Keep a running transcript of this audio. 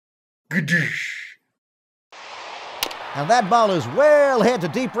And that ball is well hit to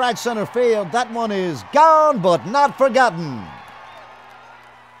deep right center field. That one is gone, but not forgotten.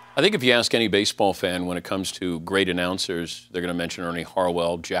 I think if you ask any baseball fan when it comes to great announcers, they're going to mention Ernie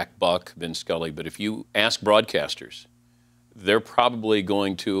Harwell, Jack Buck, Vin Scully. But if you ask broadcasters, they're probably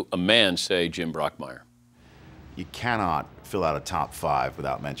going to, a man, say Jim Brockmire. You cannot fill out a top 5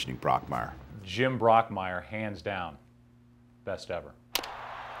 without mentioning Brockmire. Jim Brockmire, hands down, best ever.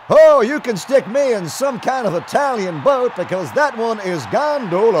 Oh, you can stick me in some kind of Italian boat because that one is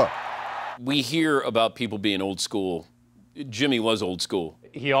gondola. We hear about people being old school. Jimmy was old school.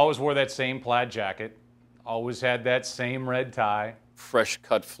 He always wore that same plaid jacket, always had that same red tie. Fresh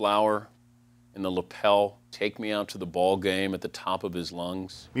cut flower in the lapel, take me out to the ball game at the top of his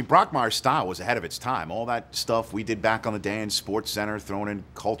lungs. I mean, Brockmire's style was ahead of its time. All that stuff we did back on the day in Sports Center, throwing in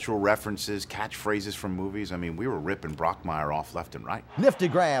cultural references, catchphrases from movies. I mean, we were ripping Brockmire off left and right. Nifty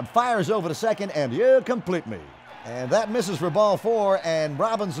grab, fires over to second, and you complete me. And that misses for ball 4, and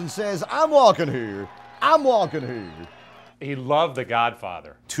Robinson says, I'm walking here. I'm walking here. He loved The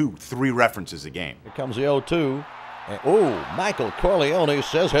Godfather. 2, 3 references a game. Here comes the 0-2. And, oh, Michael Corleone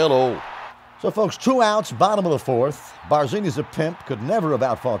says hello. So, folks, 2 outs, bottom of the 4th. Barzini's a pimp, could never have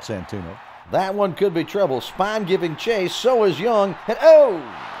outfought Santino. That one could be trouble. Spine giving chase, so is Young. And, oh,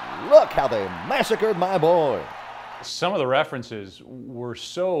 look how they massacred my boy. Some of the references were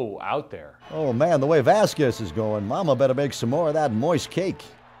so out there. Oh, man, the way Vasquez is going, Mama better make some more of that moist cake.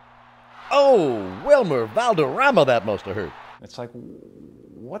 Oh, Wilmer Valderrama, that must have hurt. It's like,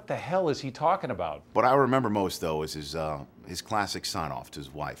 what the hell is he talking about? What I remember most, though, is his classic sign-off to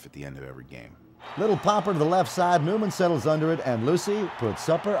his wife at the end of every game. Little popper to the left side, Newman settles under it, and Lucy, put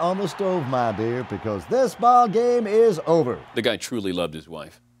supper on the stove, my dear, because this ball game is over. The guy truly loved his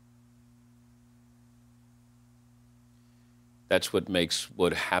wife. That's what makes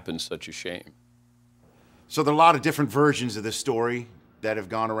what happened such a shame. So there are a lot of different versions of this story that have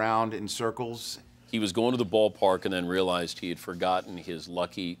gone around in circles. He was going to the ballpark and then realized he had forgotten his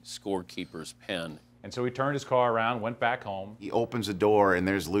lucky scorekeeper's pen. And so he turned his car around, went back home. He opens the door, and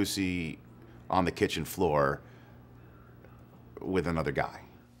there's Lucy on the kitchen floor with another guy.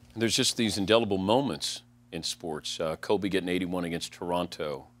 There's just these indelible moments in sports. Kobe getting 81 against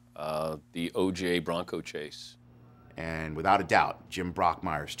Toronto, the O.J. Bronco chase. And without a doubt, Jim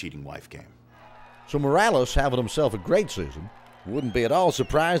Brockmire's cheating wife game. So Morales having himself a great season. Wouldn't be at all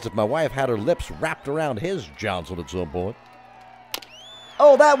surprised if my wife had her lips wrapped around his Johnson at some point.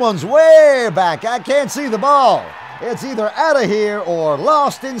 Oh, that one's way back. I can't see the ball. It's either out of here or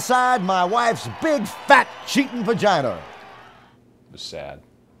lost inside my wife's big, fat, cheating vagina. It was sad.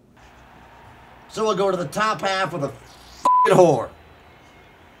 So we'll go to the top half with a f***ing whore.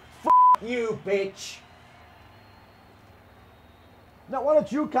 F*** you, bitch. Now, why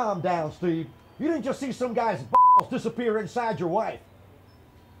don't you calm down, Steve? You didn't just see some guy's balls disappear inside your wife.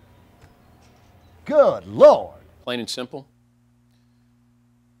 Good Lord. Plain and simple,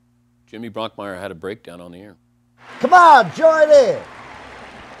 Jimmy Brockmire had a breakdown on the air. Come on, join in.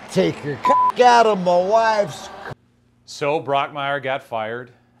 Take your cock out of my wife's. So Brockmire got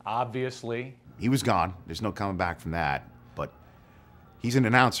fired, obviously. He was gone. There's no coming back from that. But he's an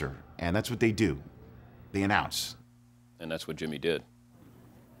announcer, and that's what they do. They announce. And that's what Jimmy did.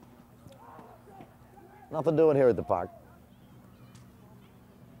 Nothing doing here at the park.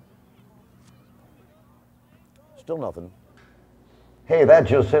 Still nothing. Hey, that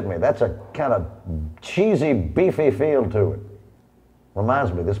just hit me. That's a kind of cheesy, beefy feel to it.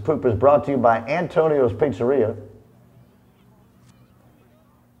 Reminds me, this poop is brought to you by Antonio's Pizzeria.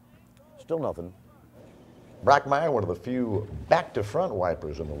 Still nothing. Brockmire, one of the few back-to-front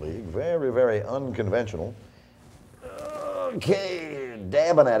wipers in the league. Very, very unconventional. Okay,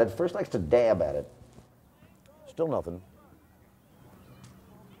 dabbing at it. First likes to dab at it. Still nothing.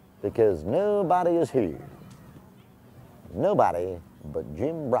 Because nobody is here. Nobody but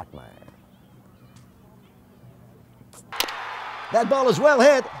Jim Brockmire. That ball is well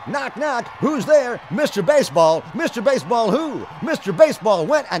hit. Knock, knock. Who's there? Mr. Baseball. Mr. Baseball who? Mr. Baseball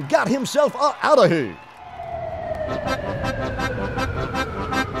went and got himself out of here.